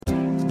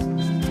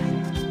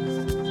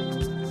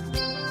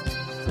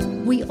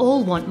We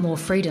all want more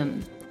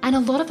freedom, and a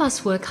lot of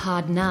us work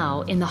hard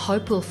now in the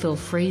hope we'll feel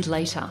free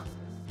later.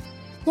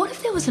 What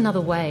if there was another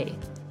way?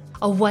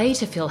 A way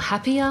to feel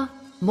happier,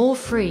 more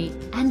free,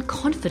 and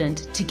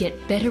confident to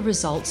get better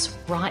results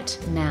right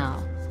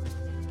now.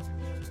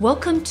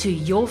 Welcome to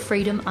Your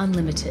Freedom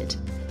Unlimited,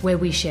 where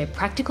we share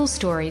practical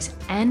stories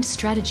and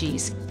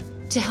strategies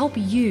to help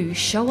you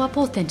show up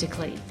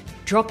authentically,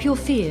 drop your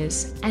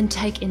fears, and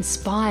take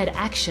inspired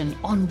action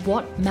on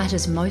what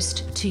matters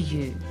most to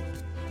you.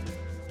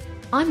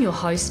 I'm your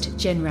host,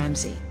 Jen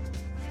Ramsey.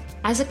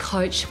 As a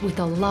coach with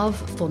a love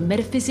for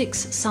metaphysics,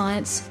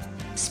 science,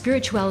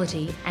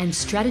 spirituality, and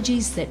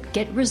strategies that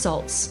get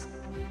results,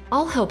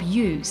 I'll help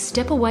you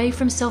step away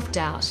from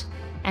self-doubt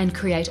and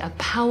create a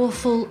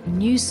powerful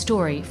new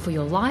story for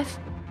your life,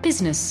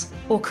 business,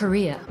 or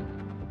career.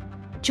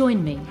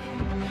 Join me.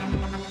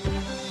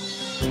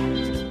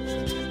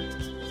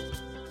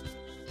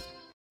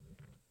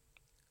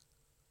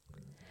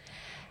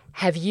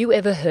 Have you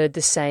ever heard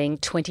the saying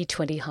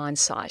 2020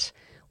 hindsight?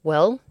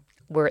 Well,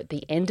 we're at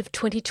the end of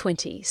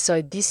 2020,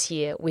 so this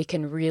year we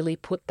can really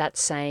put that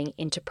saying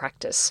into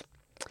practice.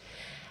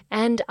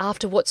 And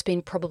after what's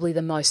been probably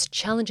the most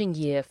challenging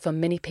year for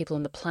many people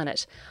on the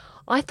planet,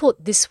 I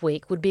thought this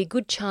week would be a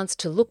good chance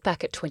to look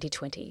back at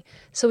 2020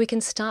 so we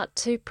can start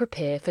to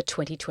prepare for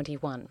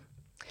 2021.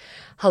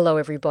 Hello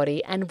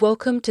everybody, and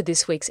welcome to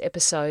this week's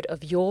episode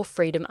of Your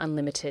Freedom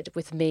Unlimited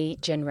with me,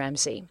 Jen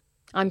Ramsey.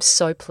 I'm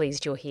so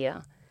pleased you're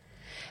here.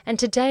 And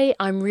today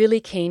I'm really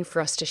keen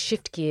for us to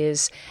shift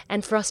gears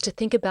and for us to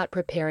think about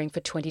preparing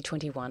for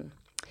 2021.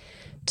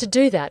 To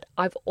do that,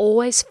 I've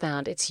always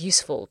found it's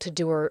useful to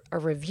do a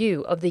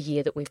review of the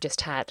year that we've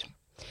just had.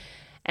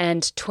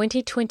 And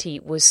 2020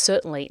 was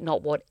certainly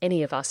not what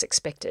any of us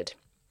expected.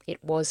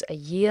 It was a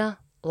year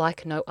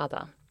like no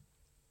other.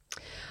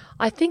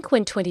 I think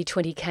when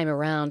 2020 came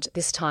around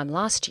this time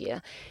last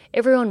year,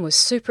 everyone was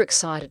super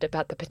excited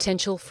about the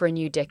potential for a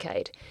new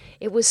decade.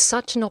 It was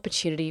such an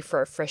opportunity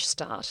for a fresh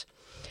start.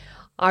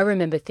 I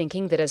remember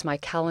thinking that as my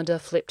calendar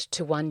flipped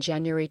to 1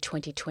 January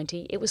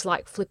 2020, it was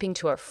like flipping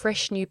to a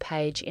fresh new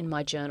page in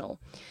my journal.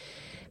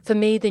 For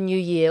me, the new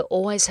year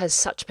always has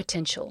such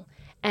potential,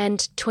 and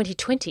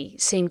 2020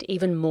 seemed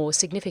even more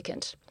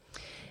significant.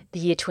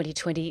 The year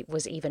 2020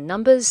 was even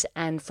numbers,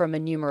 and from a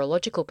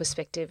numerological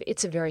perspective,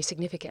 it's very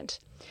significant.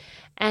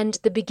 And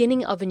the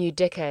beginning of a new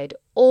decade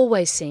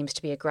always seems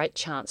to be a great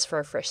chance for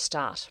a fresh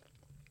start.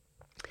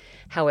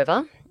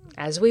 However,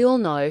 as we all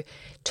know,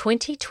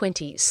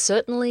 2020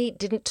 certainly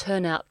didn't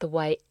turn out the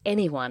way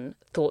anyone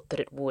thought that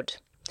it would.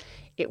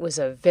 It was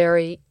a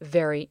very,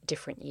 very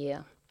different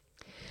year.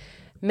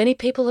 Many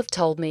people have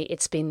told me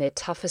it's been their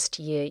toughest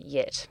year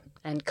yet,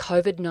 and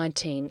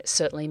COVID-19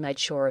 certainly made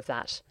sure of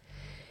that.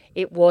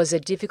 It was a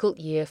difficult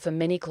year for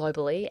many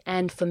globally,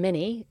 and for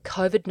many,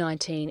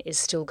 COVID-19 is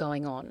still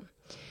going on.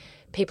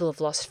 People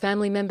have lost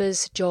family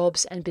members,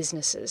 jobs, and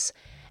businesses,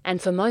 and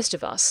for most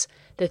of us,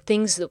 the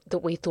things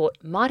that we thought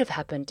might have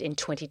happened in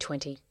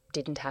 2020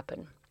 didn't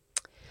happen.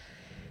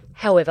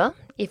 However,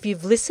 if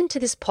you've listened to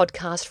this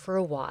podcast for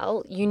a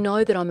while, you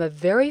know that I'm a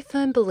very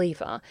firm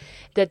believer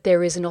that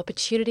there is an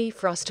opportunity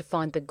for us to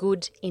find the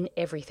good in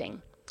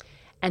everything,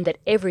 and that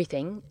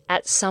everything,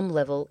 at some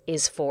level,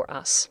 is for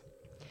us.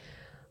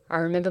 I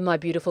remember my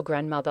beautiful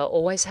grandmother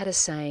always had a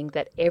saying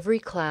that every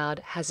cloud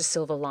has a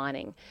silver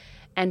lining,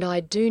 and I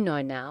do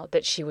know now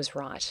that she was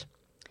right.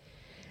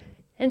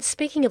 And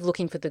speaking of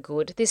looking for the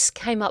good, this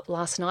came up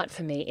last night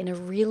for me in a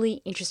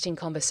really interesting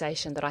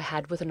conversation that I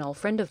had with an old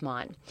friend of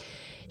mine.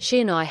 She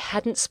and I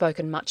hadn't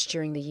spoken much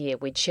during the year.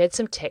 We'd shared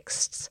some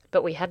texts,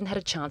 but we hadn't had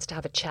a chance to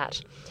have a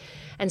chat.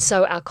 And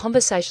so our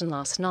conversation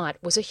last night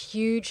was a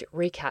huge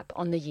recap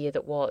on the year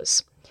that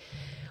was.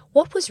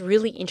 What was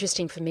really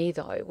interesting for me,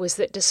 though, was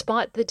that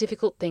despite the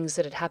difficult things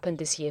that had happened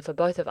this year for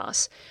both of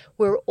us,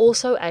 we were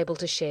also able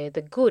to share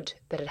the good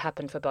that had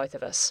happened for both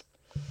of us.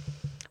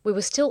 We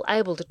were still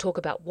able to talk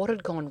about what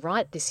had gone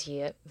right this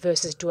year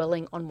versus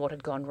dwelling on what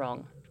had gone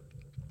wrong.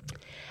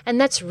 And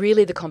that's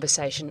really the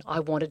conversation I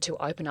wanted to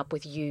open up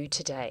with you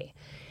today.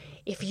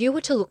 If you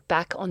were to look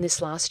back on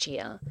this last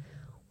year,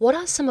 what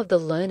are some of the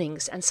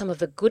learnings and some of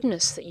the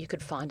goodness that you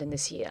could find in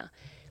this year?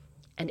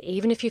 And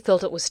even if you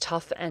felt it was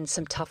tough and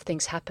some tough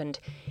things happened,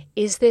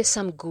 is there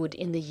some good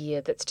in the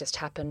year that's just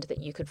happened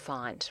that you could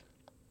find?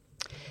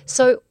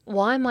 So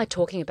why am I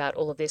talking about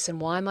all of this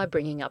and why am I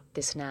bringing up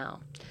this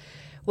now?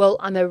 Well,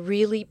 I'm a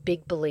really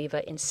big believer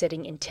in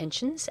setting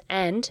intentions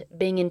and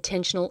being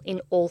intentional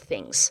in all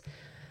things.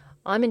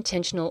 I'm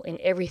intentional in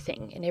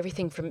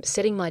everything from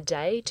setting my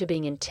day to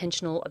being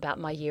intentional about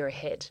my year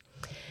ahead.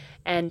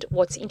 And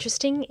what's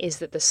interesting is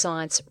that the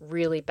science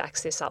really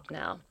backs this up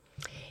now.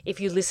 If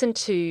you listen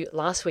to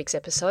last week's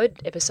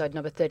episode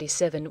number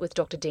 37 with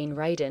Dr. Dean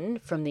Radin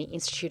from the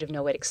Institute of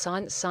Noetic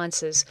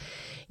Sciences,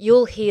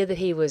 you'll hear that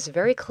he was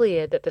very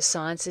clear that the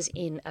science is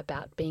in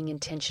about being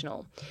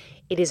intentional.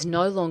 It is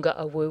no longer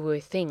a woo-woo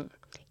thing.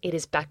 It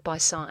is backed by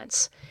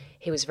science.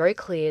 He was very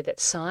clear that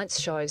science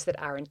shows that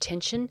our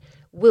intention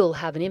will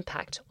have an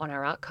impact on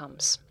our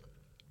outcomes.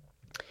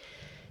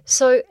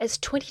 So, as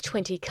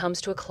 2020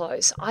 comes to a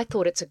close, I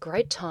thought it's a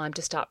great time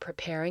to start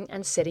preparing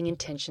and setting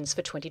intentions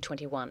for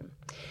 2021.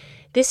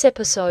 This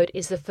episode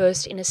is the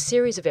first in a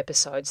series of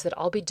episodes that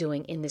I'll be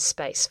doing in this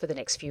space for the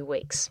next few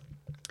weeks.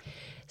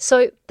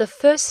 So, the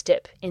first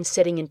step in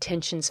setting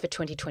intentions for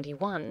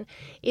 2021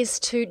 is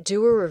to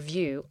do a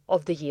review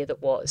of the year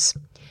that was.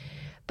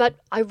 But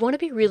I want to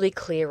be really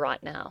clear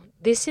right now.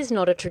 This is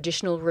not a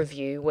traditional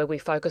review where we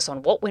focus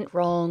on what went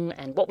wrong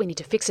and what we need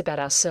to fix about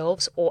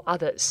ourselves or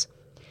others.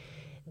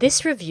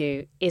 This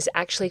review is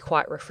actually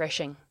quite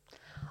refreshing.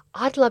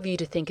 I'd love you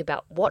to think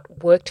about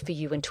what worked for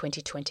you in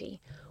 2020.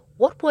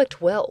 What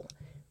worked well?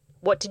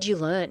 What did you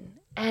learn?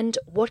 And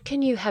what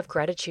can you have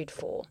gratitude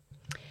for?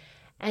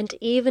 And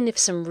even if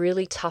some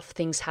really tough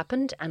things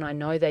happened, and I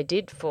know they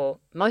did for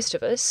most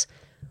of us,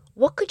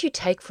 what could you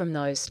take from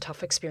those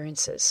tough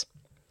experiences?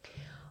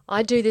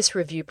 I do this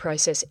review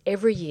process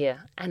every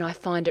year, and I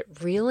find it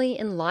really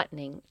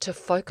enlightening to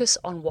focus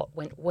on what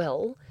went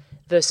well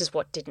versus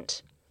what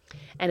didn't.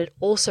 And it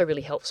also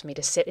really helps me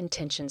to set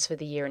intentions for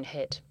the year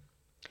ahead.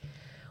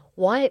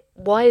 Why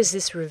is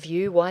this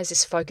review, why is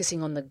this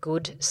focusing on the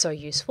good so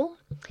useful?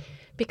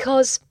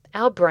 Because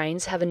our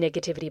brains have a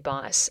negativity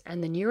bias,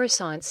 and the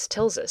neuroscience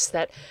tells us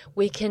that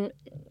we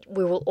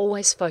will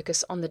always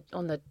focus on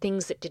the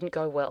things that didn't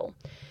go well.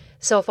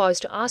 So if I was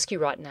to ask you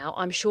right now,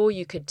 I'm sure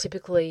you could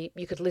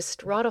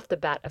list right off the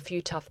bat a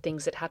few tough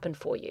things that happened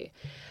for you.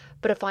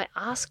 But if I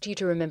asked you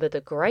to remember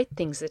the great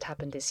things that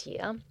happened this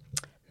year,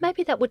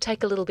 maybe that would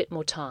take a little bit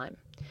more time.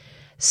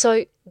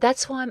 So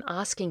that's why I'm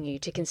asking you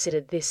to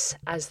consider this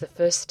as the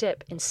first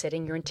step in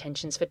setting your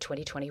intentions for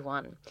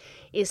 2021,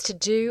 is to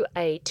do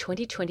a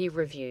 2020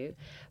 review,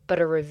 but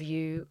a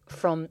review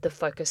from the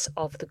focus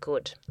of the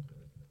good.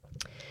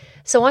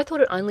 So I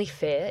thought it only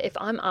fair, if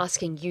I'm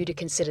asking you to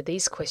consider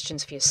these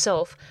questions for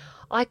yourself,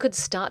 I could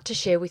start to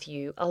share with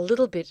you a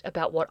little bit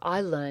about what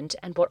I learned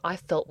and what I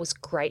felt was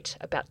great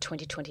about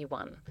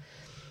 2021.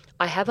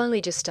 I have only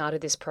just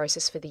started this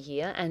process for the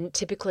year, and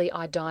typically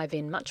I dive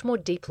in much more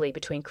deeply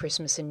between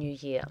Christmas and New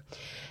Year.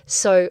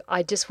 So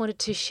I just wanted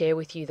to share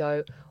with you,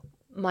 though,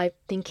 my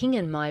thinking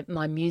and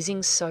my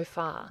musings so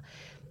far.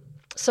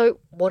 So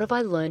what have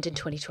I learned in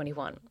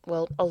 2021?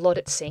 Well, a lot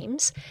it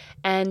seems,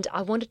 and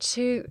I wanted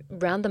to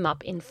round them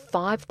up in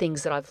 5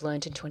 things that I've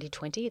learned in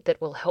 2020 that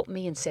will help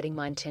me in setting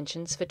my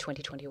intentions for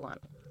 2021.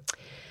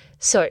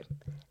 So,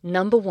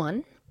 number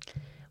 1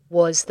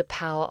 was the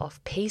power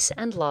of peace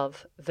and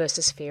love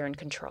versus fear and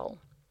control.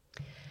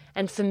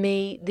 And for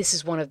me, this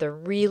is one of the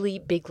really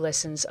big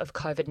lessons of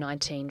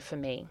COVID-19 for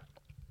me.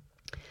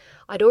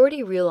 I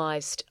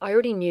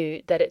already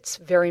knew that it's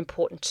very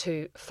important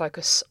to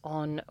focus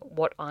on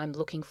what I'm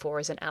looking for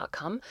as an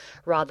outcome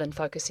rather than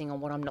focusing on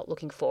what I'm not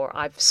looking for.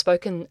 I've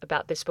spoken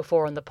about this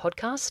before on the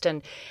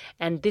podcast,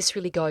 and this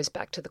really goes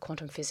back to the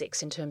quantum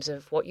physics in terms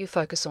of what you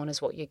focus on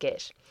is what you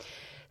get.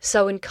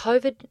 So when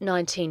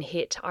COVID-19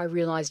 hit, I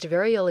realized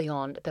very early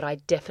on that I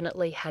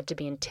definitely had to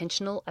be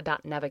intentional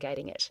about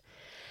navigating it.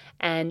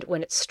 And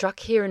when it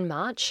struck here in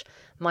March,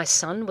 my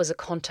son was a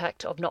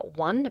contact of not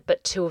 1,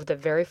 but 2 of the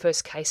very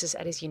first cases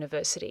at his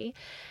university.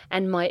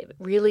 And my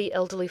really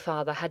elderly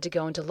father had to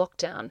go into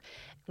lockdown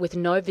with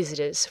no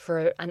visitors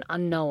for an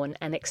unknown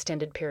and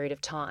extended period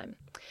of time.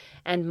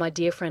 And my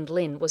dear friend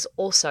Lynn was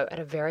also at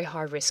a very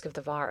high risk of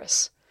the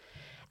virus.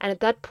 And at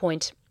that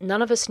point,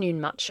 none of us knew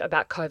much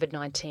about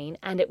COVID-19,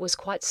 and it was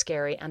quite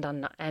scary and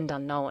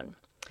unknown.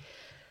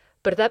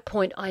 But at that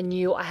point, I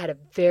knew I had a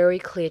very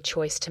clear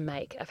choice to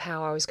make of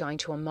how I was going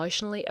to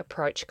emotionally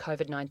approach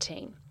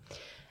COVID-19.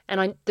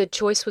 And the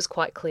choice was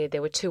quite clear.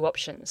 There were 2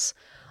 options.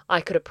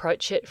 I could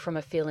approach it from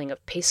a feeling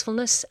of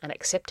peacefulness and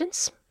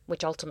acceptance,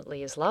 which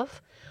ultimately is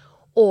love,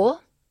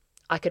 or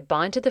I could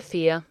buy into the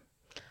fear,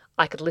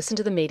 I could listen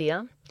to the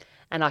media,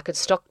 and I could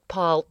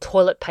stockpile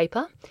toilet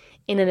paper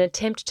in an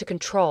attempt to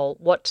control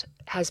what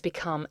has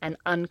become an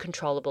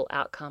uncontrollable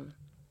outcome.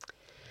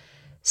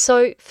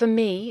 So for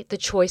me, the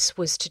choice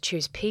was to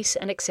choose peace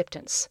and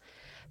acceptance,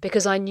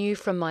 because I knew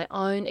from my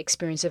own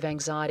experience of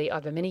anxiety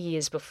over many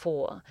years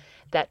before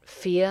that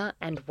fear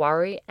and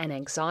worry and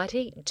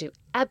anxiety do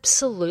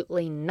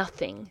absolutely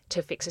nothing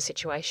to fix a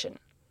situation.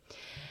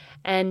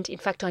 And in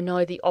fact, I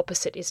know the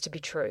opposite is to be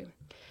true.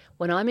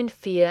 When I'm in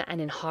fear and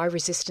in high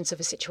resistance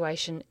of a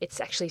situation, it's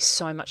actually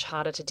so much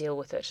harder to deal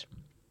with it.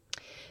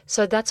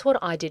 So that's what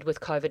I did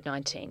with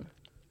COVID-19.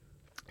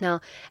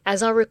 Now,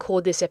 as I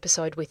record this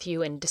episode with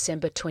you in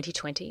December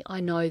 2020, I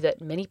know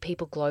that many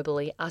people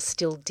globally are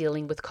still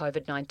dealing with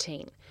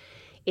COVID-19.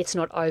 It's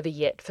not over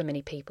yet for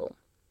many people.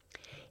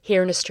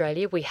 Here in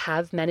Australia, we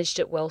have managed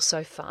it well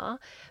so far,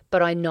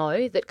 but I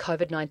know that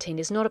COVID-19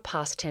 is not a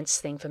past tense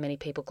thing for many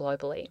people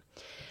globally.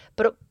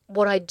 But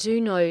what I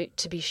do know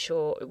to be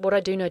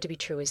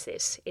true is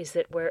this, is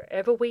that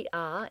wherever we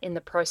are in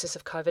the process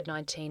of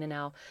COVID-19 in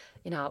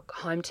our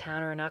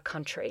hometown or in our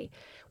country,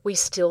 we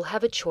still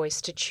have a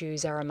choice to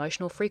choose our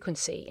emotional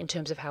frequency in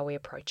terms of how we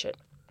approach it.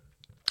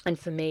 And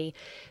for me,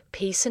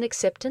 peace and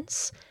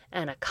acceptance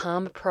and a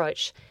calm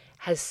approach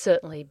has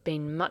certainly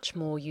been much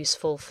more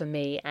useful for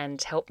me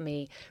and helped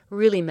me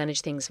really manage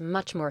things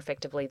much more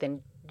effectively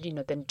than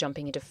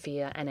jumping into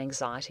fear and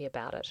anxiety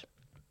about it.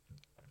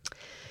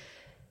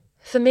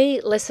 For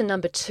me, lesson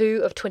number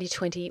 2 of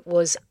 2020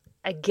 was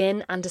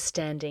again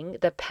understanding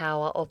the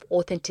power of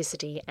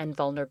authenticity and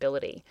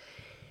vulnerability.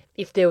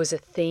 If there was a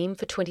theme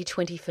for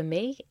 2020 for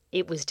me,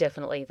 it was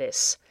definitely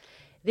this.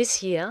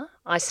 This year,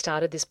 I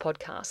started this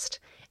podcast,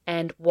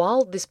 and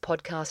while this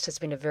podcast has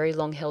been a very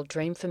long-held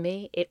dream for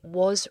me, it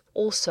was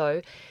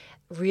also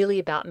really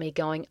about me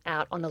going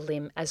out on a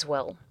limb as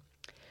well.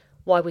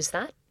 Why was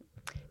that?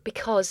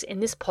 Because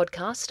in this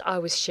podcast, I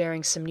was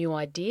sharing some new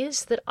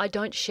ideas that I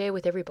don't share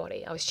with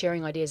everybody. I was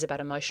sharing ideas about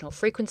emotional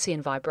frequency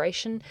and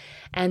vibration,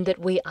 and that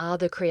we are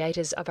the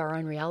creators of our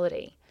own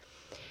reality.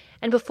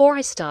 And before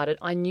I started,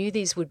 I knew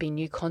these would be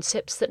new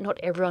concepts that not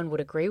everyone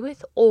would agree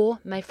with or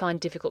may find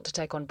difficult to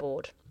take on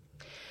board.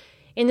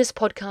 In this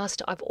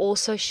podcast, I've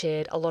also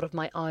shared a lot of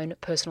my own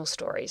personal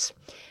stories,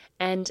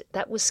 and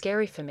that was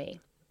scary for me,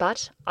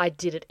 but I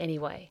did it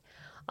anyway.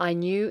 I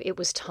knew it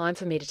was time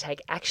for me to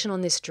take action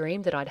on this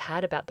dream that I'd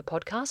had about the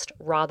podcast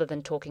rather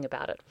than talking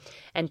about it,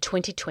 and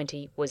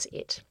 2020 was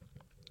it.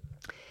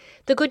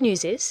 The good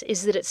news is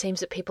that it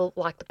seems that people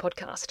like the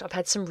podcast. I've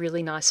had some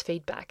really nice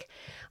feedback.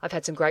 I've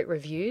had some great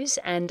reviews,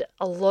 and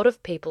a lot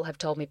of people have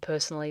told me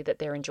personally that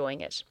they're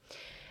enjoying it.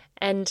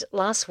 And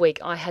last week,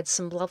 I had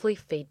some lovely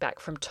feedback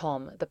from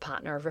Tom, the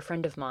partner of a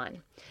friend of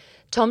mine.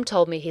 Tom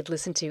told me he'd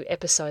listened to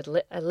episode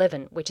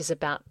 11, which is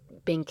about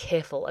being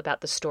careful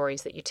about the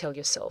stories that you tell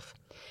yourself.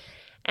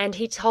 And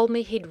he told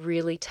me he'd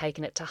really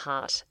taken it to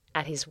heart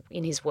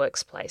in his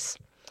workplace.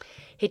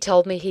 He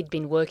told me he'd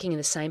been working in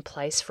the same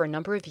place for a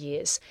number of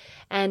years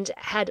and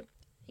had,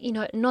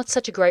 not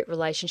such a great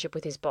relationship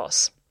with his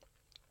boss.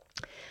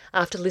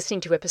 After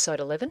listening to episode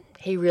 11,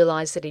 he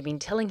realised that he'd been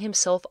telling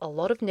himself a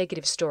lot of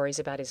negative stories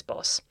about his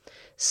boss.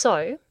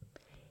 So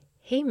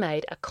he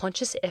made a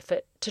conscious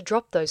effort to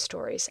drop those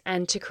stories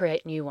and to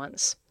create new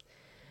ones.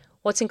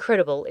 What's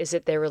incredible is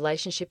that their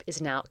relationship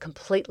is now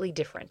completely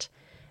different.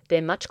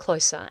 They're much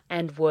closer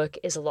and work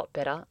is a lot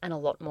better and a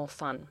lot more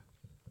fun.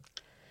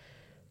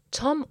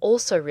 Tom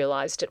also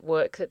realised at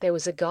work that there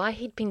was a guy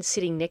he'd been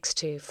sitting next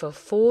to for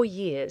 4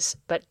 years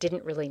but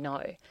didn't really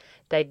know.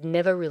 They'd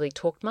never really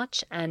talked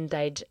much and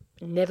they'd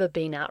never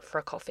been out for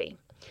a coffee.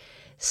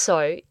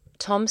 So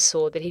Tom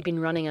saw that he'd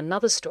been running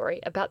another story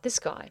about this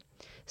guy.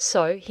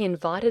 So he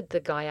invited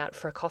the guy out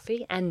for a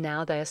coffee and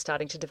now they are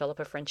starting to develop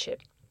a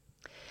friendship.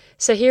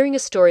 So hearing a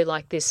story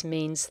like this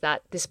means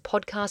that this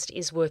podcast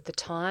is worth the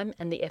time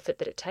and the effort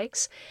that it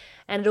takes,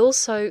 and it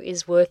also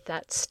is worth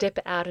that step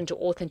out into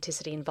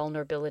authenticity and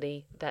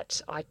vulnerability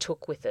that I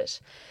took with it.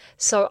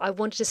 So I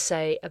wanted to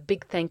say a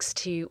big thanks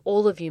to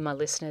all of you, my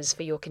listeners,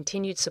 for your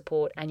continued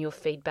support and your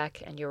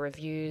feedback and your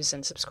reviews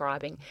and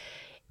subscribing.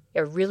 I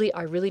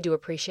really do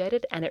appreciate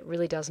it, and it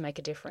really does make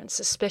a difference,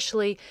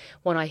 especially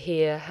when I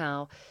hear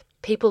how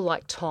people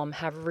like Tom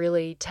have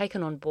really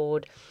taken on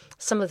board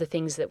some of the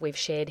things that we've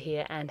shared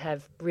here and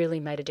have really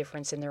made a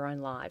difference in their own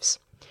lives.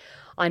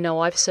 I know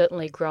I've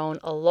certainly grown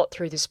a lot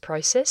through this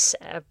process,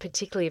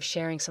 particularly of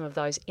sharing some of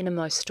those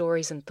innermost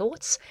stories and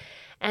thoughts,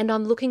 and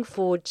I'm looking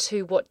forward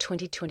to what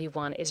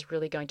 2021 is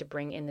really going to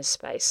bring in this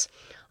space.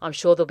 I'm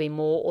sure there'll be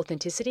more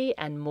authenticity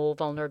and more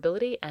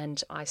vulnerability,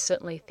 and I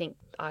certainly think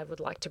I would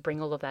like to bring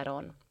all of that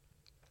on.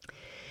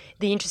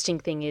 The interesting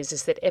thing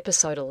is that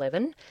episode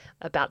 11,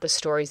 about the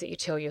stories that you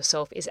tell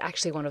yourself, is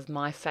actually one of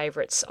my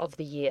favourites of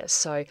the year.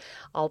 So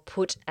I'll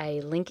put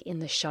a link in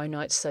the show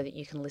notes so that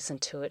you can listen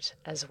to it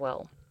as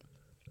well.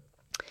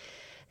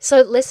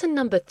 So lesson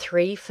number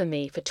 3 for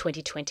me for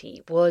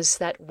 2020 was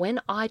that when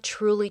I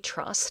truly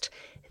trust,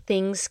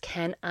 things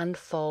can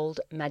unfold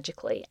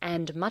magically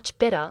and much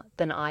better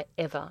than I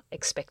ever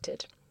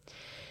expected.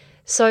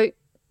 So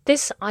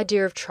this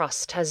idea of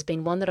trust has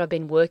been one that I've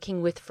been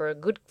working with for a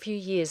good few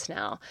years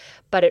now,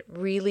 but it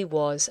really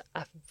was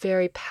a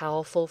very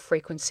powerful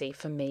frequency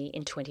for me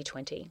in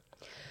 2020.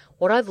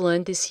 What I've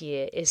learned this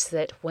year is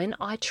that when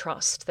I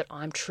trust that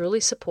I'm truly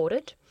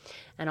supported,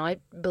 and I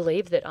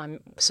believe that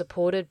I'm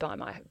supported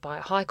by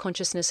high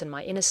consciousness and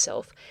my inner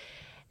self,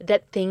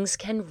 that things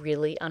can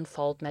really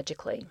unfold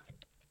magically.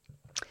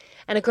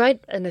 And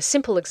a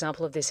simple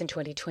example of this in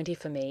 2020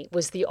 for me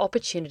was the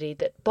opportunity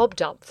that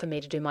bobbed up for me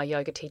to do my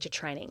yoga teacher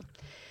training.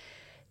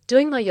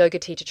 Doing my yoga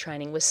teacher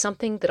training was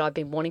something that I've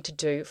been wanting to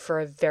do for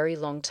a very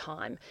long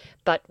time,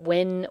 but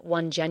when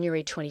 1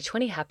 January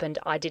 2020 happened,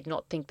 I did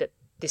not think that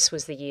this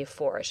was the year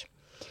for it.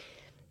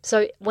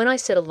 So when I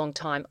said a long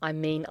time, I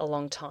mean a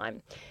long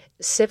time.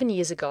 7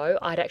 years ago,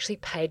 I'd actually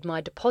paid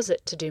my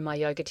deposit to do my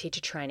yoga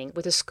teacher training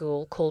with a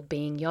school called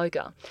Being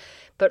Yoga.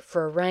 But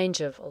for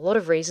a lot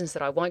of reasons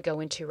that I won't go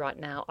into right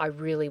now, I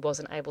really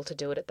wasn't able to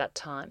do it at that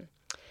time.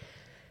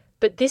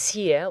 But this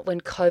year,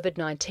 when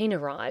COVID-19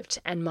 arrived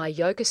and my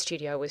yoga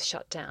studio was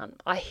shut down,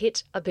 I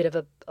hit a bit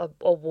of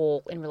a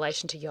wall in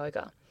relation to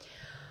yoga.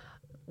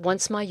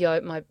 Once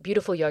my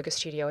beautiful yoga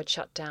studio had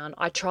shut down,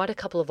 I tried a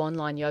couple of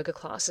online yoga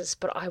classes,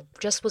 but I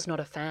just was not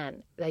a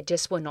fan. They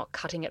just were not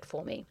cutting it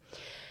for me.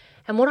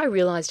 And what I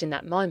realized in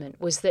that moment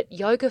was that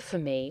yoga for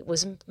me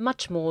was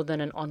much more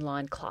than an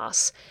online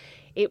class.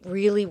 It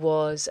really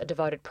was a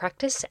devoted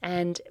practice,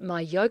 and my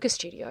yoga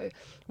studio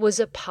was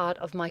a part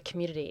of my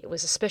community. It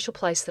was a special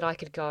place that I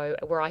could go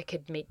where I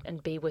could meet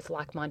and be with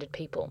like-minded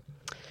people.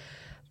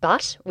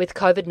 But with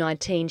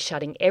COVID-19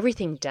 shutting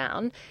everything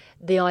down,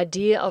 the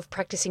idea of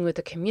practicing with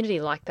a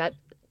community like that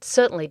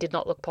certainly did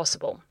not look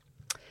possible.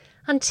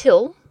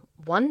 Until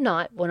one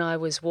night when I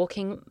was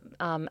walking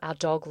our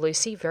dog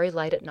Lucy very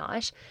late at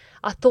night,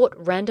 a thought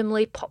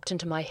randomly popped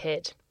into my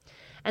head.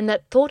 And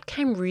that thought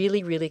came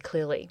really, really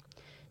clearly.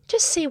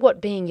 Just see what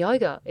Being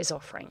Yoga is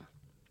offering.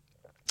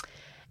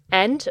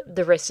 And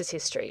the rest is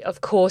history.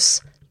 Of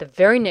course, the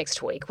very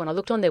next week, when I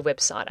looked on their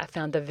website, I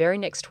found the very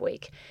next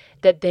week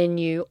that their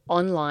new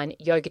online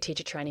yoga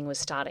teacher training was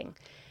starting.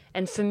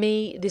 And for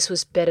me, this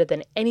was better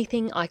than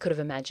anything I could have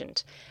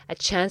imagined. A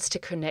chance to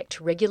connect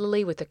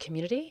regularly with the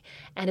community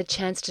and a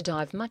chance to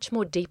dive much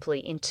more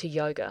deeply into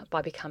yoga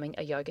by becoming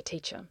a yoga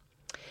teacher.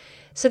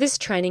 So this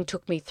training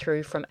took me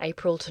through from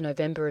April to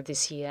November of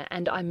this year,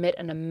 and I met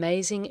an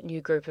amazing new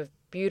group of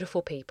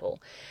beautiful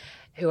people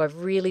who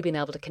I've really been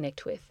able to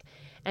connect with.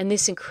 And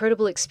this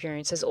incredible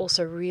experience has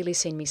also really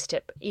seen me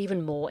step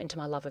even more into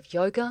my love of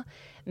yoga,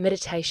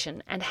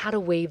 meditation, and how to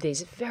weave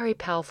these very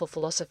powerful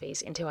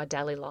philosophies into our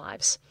daily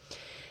lives.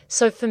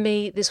 So for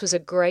me, this was a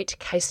great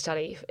case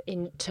study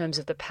in terms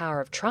of the power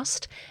of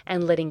trust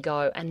and letting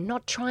go and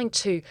not trying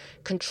to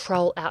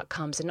control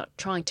outcomes and not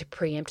trying to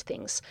preempt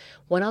things.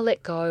 When I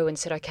let go and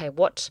said, okay,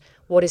 what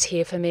is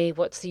here for me?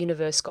 What's the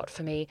universe got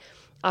for me?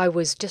 I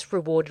was just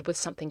rewarded with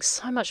something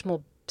so much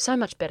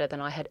better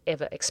than I had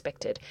ever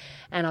expected.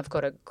 And I've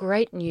got a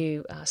great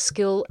new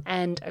skill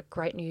and a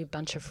great new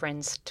bunch of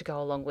friends to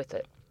go along with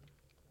it.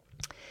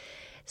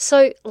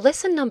 So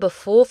lesson number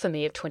 4 for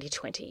me of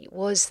 2020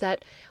 was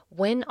that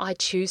when I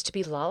choose to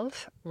be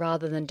love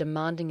rather than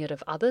demanding it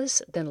of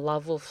others, then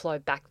love will flow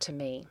back to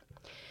me.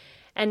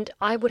 And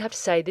I would have to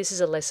say this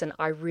is a lesson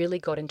I really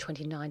got in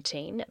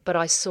 2019, but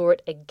I saw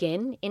it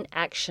again in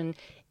action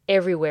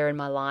everywhere in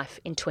my life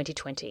in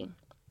 2020.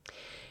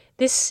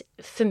 This,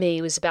 for me,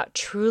 was about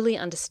truly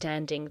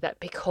understanding that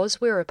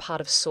because we're a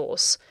part of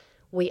Source,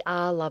 we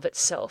are love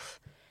itself.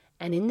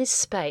 And in this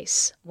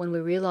space, when we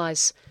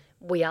realize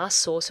we are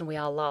Source and we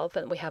are love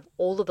and we have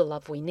all of the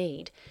love we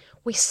need,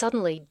 we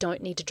suddenly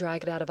don't need to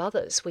drag it out of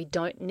others. We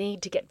don't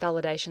need to get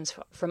validations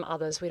from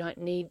others. We don't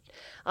need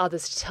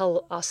others to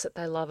tell us that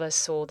they love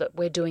us or that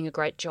we're doing a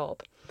great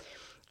job.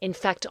 In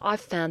fact,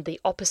 I've found the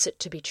opposite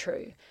to be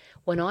true.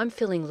 When I'm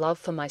feeling love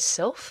for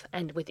myself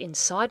and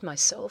inside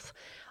myself,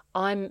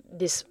 I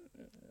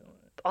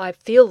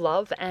feel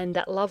love, and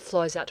that love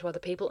flows out to other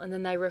people, and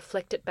then they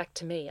reflect it back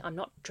to me. I'm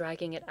not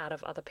dragging it out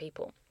of other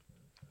people.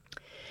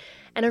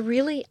 And a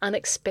really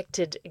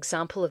unexpected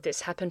example of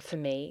this happened for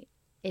me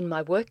in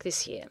my work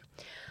this year.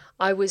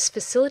 I was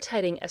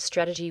facilitating a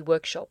strategy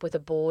workshop with a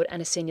board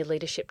and a senior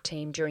leadership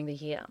team during the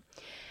year.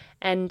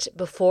 And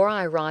before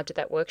I arrived at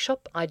that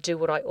workshop, I do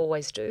what I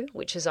always do,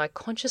 which is I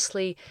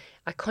consciously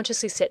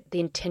set the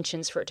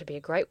intentions for it to be a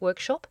great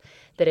workshop,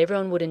 that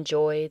everyone would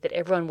enjoy, that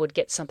everyone would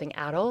get something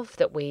out of,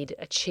 that we'd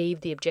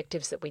achieve the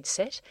objectives that we'd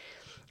set.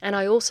 And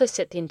I also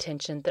set the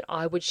intention that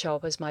I would show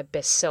up as my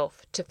best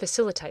self to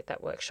facilitate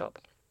that workshop.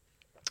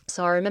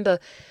 So I remember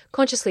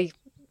consciously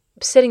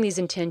setting these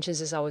intentions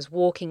as I was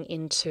walking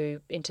into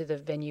the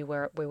venue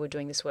where we were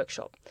doing this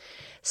workshop.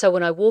 So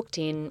when I walked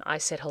in, I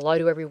said hello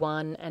to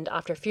everyone, and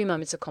after a few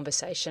moments of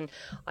conversation,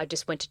 I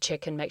just went to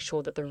check and make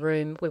sure that the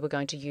room we were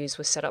going to use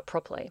was set up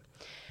properly.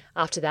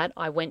 After that,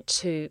 I went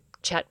to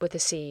chat with the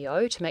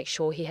CEO to make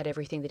sure he had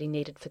everything that he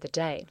needed for the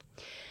day.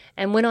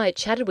 And when I had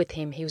chatted with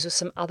him, he was with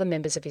some other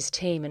members of his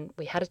team, and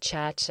we had a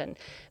chat and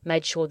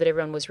made sure that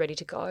everyone was ready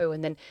to go.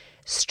 And then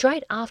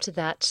straight after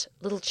that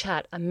little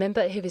chat, a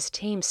member of his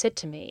team said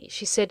to me,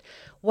 she said,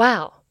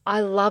 "Wow, I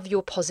love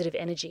your positive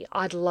energy.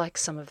 I'd like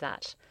some of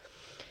that."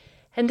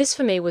 And this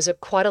for me was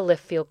quite a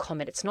left field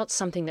comment. It's not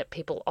something that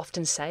people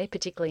often say,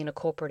 particularly in a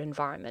corporate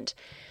environment.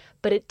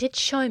 But it did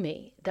show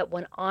me that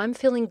when I'm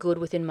feeling good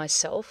within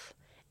myself,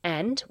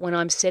 and when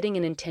I'm setting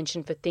an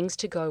intention for things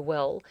to go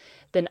well,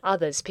 then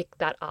others pick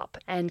that up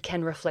and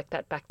can reflect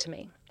that back to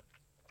me.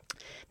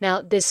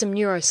 Now, there's some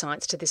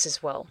neuroscience to this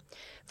as well.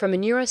 From a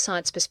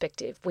neuroscience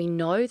perspective, we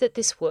know that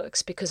this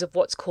works because of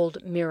what's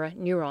called mirror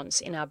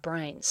neurons in our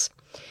brains.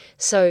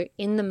 So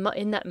in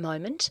that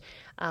moment,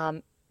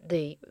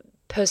 the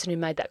person who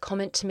made that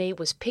comment to me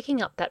was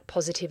picking up that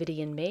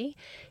positivity in me,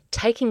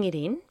 taking it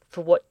in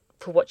for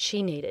what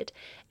she needed,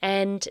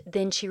 and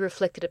then she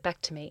reflected it back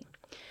to me.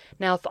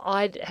 Now, if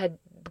I had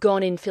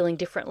gone in feeling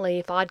differently,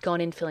 if I'd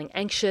gone in feeling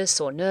anxious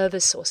or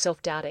nervous or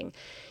self-doubting,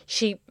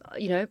 she,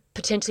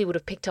 potentially would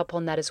have picked up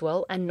on that as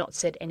well and not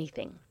said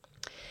anything.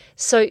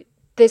 So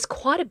there's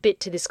quite a bit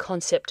to this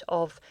concept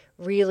of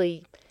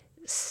really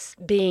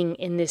being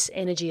in this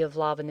energy of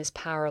love and this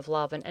power of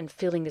love and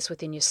feeling this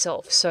within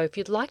yourself. So if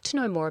you'd like to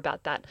know more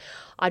about that,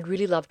 I'd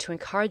really love to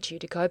encourage you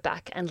to go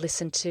back and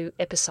listen to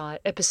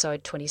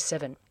episode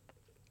 27.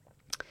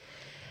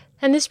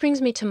 And this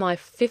brings me to my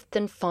fifth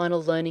and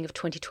final learning of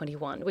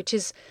 2021, which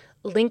is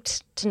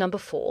linked to number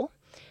 4.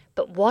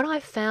 But what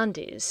I've found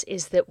is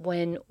that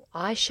when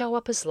I show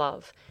up as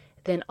love,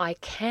 then I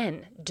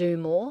can do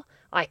more,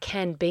 I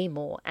can be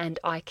more, and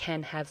I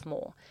can have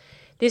more.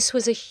 This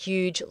was a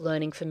huge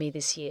learning for me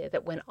this year,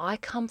 that when I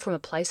come from a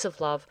place of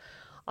love,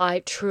 I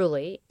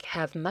truly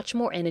have much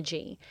more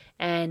energy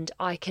and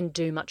I can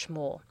do much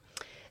more.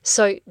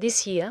 So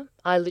this year,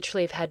 I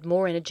literally have had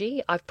more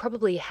energy. I've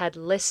probably had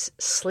less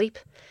sleep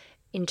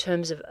in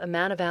terms of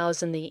amount of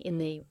hours in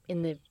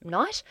the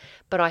night,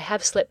 but I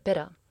have slept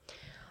better.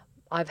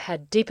 I've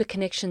had deeper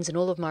connections in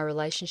all of my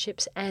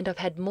relationships, and I've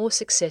had more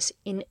success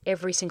in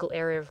every single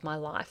area of my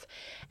life,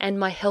 and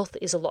my health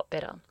is a lot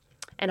better.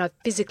 And I've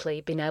physically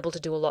been able to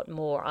do a lot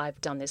more.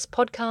 I've done this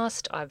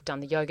podcast, I've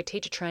done the yoga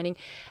teacher training,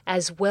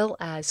 as well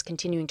as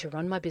continuing to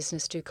run my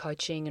business, do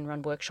coaching and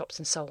run workshops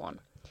and so on.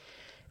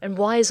 And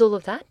why is all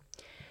of that?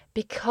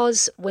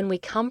 Because when we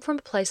come from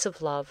a place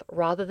of love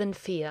rather than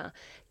fear,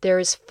 there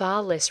is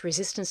far less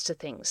resistance to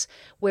things.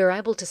 We're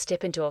able to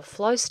step into a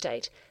flow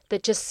state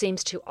that just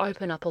seems to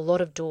open up a lot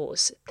of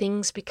doors.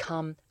 Things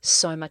become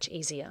so much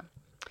easier.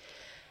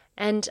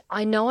 And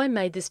I know I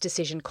made this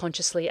decision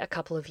consciously a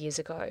couple of years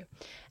ago.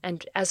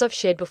 And as I've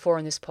shared before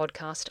on this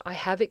podcast, I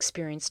have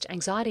experienced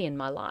anxiety in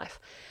my life.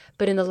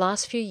 But in the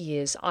last few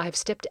years, I have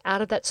stepped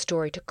out of that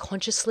story to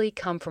consciously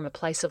come from a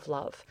place of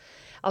love,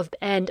 of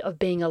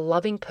being a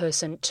loving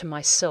person to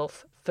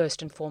myself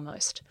first and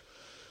foremost.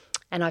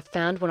 And I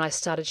found when I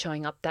started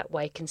showing up that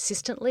way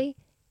consistently,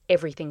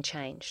 everything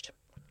changed.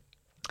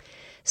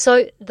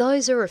 So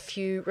those are a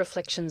few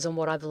reflections on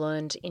what I've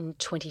learned in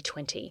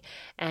 2020,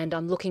 and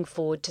I'm looking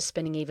forward to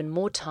spending even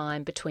more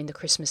time between the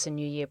Christmas and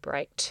New Year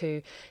break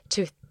to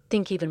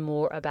think even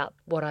more about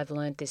what I've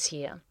learned this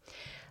year.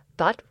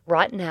 But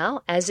right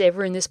now, as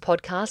ever in this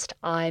podcast,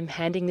 I'm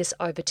handing this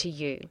over to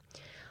you.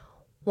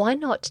 Why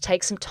not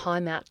take some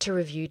time out to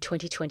review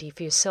 2020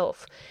 for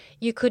yourself?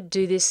 You could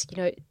do this,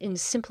 in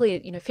simply,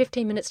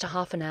 15 minutes to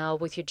half an hour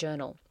with your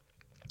journal.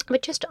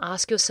 But just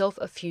ask yourself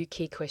a few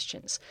key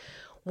questions.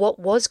 What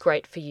was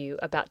great for you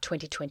about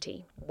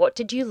 2020? What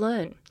did you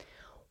learn?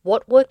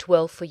 What worked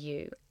well for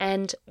you?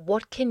 And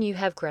what can you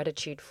have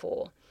gratitude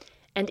for?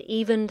 And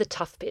even the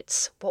tough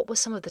bits. What were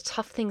some of the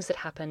tough things that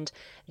happened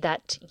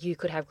that you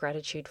could have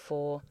gratitude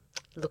for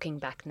looking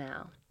back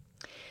now?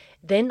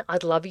 Then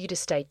I'd love you to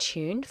stay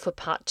tuned for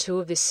part 2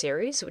 of this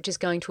series, which is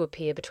going to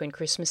appear between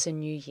Christmas and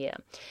New Year.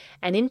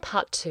 And in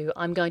part 2,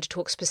 I'm going to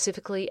talk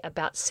specifically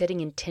about setting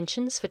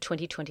intentions for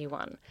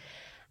 2021.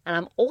 And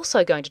I'm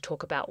also going to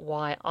talk about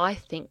why I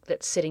think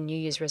that setting New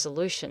Year's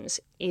resolutions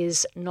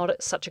is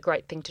not such a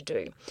great thing to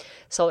do.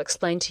 So I'll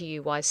explain to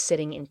you why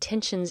setting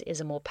intentions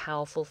is a more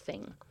powerful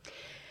thing.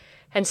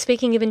 And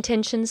speaking of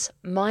intentions,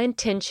 my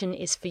intention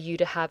is for you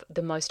to have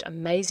the most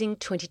amazing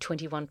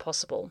 2021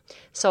 possible.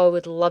 So I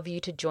would love you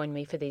to join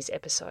me for these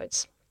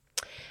episodes.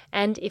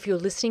 And if you're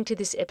listening to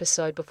this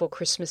episode before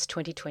Christmas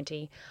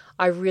 2020,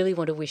 I really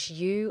want to wish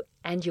you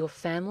and your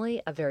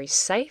family a very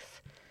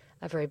safe,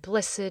 a very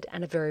blessed,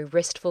 and a very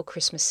restful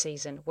Christmas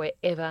season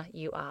wherever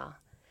you are.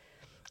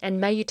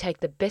 And may you take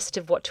the best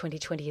of what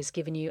 2020 has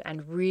given you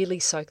and really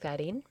soak that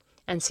in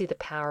and see the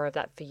power of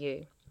that for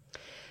you.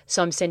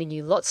 So I'm sending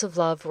you lots of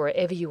love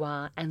wherever you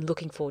are and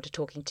looking forward to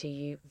talking to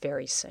you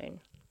very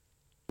soon.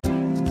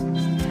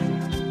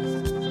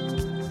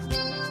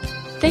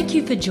 Thank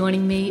you for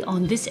joining me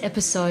on this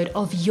episode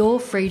of Your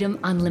Freedom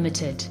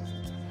Unlimited.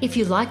 If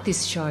you like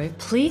this show,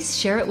 please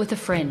share it with a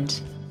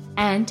friend.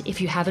 And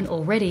if you haven't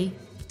already,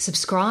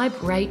 subscribe,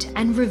 rate,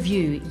 and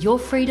review Your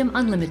Freedom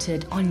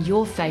Unlimited on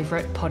your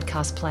favourite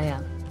podcast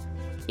player.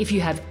 If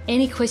you have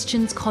any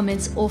questions,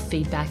 comments, or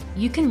feedback,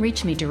 you can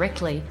reach me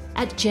directly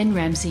at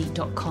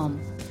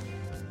jenramsey.com.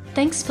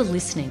 Thanks for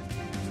listening.